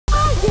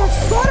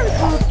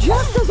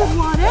Mom doesn't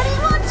want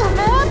anyone to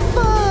have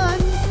fun.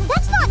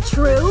 That's not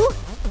true.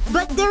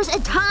 But there's a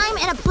time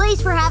and a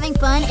place for having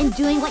fun and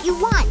doing what you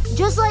want,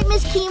 just like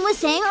Miss Keene was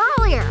saying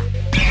earlier.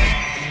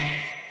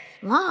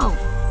 Whoa,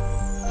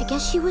 I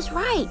guess she was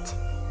right.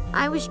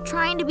 I was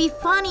trying to be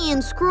funny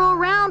and screw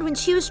around when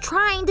she was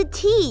trying to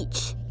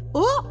teach.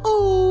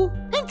 Uh-oh,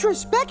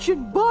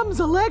 introspection bums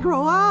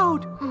Allegro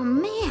out. Oh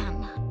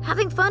man,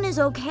 having fun is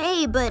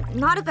okay, but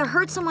not if it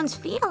hurts someone's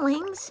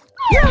feelings.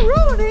 You're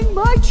ruining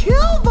my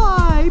chill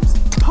vibes.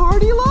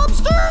 Party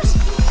lobsters?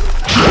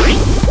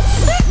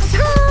 Fix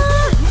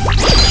her!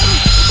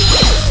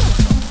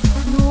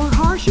 You're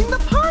harshing the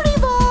party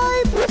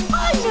vibe.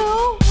 I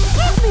know.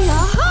 Give me a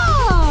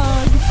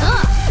hug.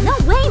 Ugh, no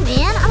way,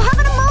 man. I'm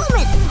having a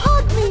moment.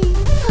 Hug me.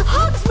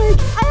 Hugs make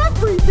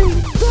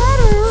everything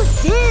better.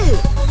 Dude,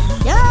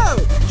 no.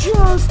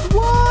 Just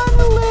one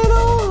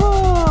little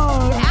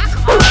hug. Back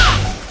off.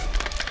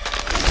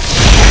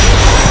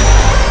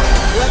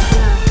 What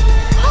the?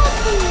 Hug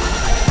me.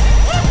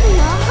 Give me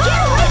a hug.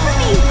 Get away from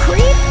me, you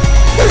creep.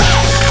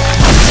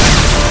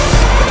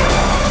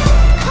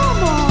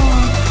 Come on.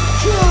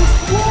 Just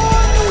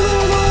one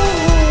little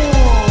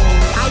hug.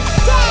 I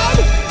said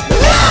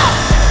no.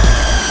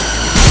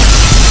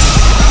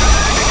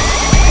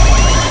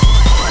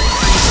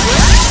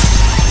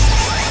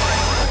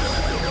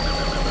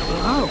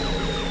 Oh.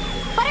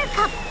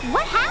 Buttercup,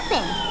 what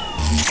happened?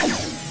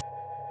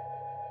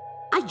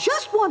 I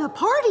just want a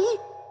party.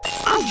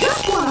 I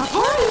just want a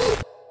party.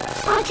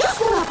 I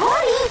just want a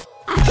party.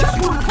 I just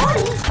want a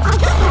party. I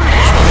just want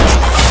a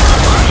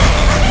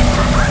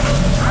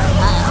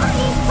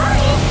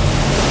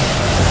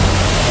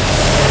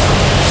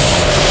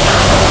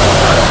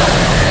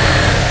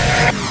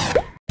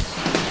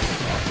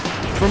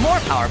For more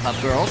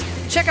Powerpuff Girls,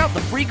 check out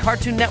the free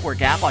Cartoon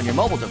Network app on your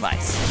mobile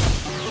device.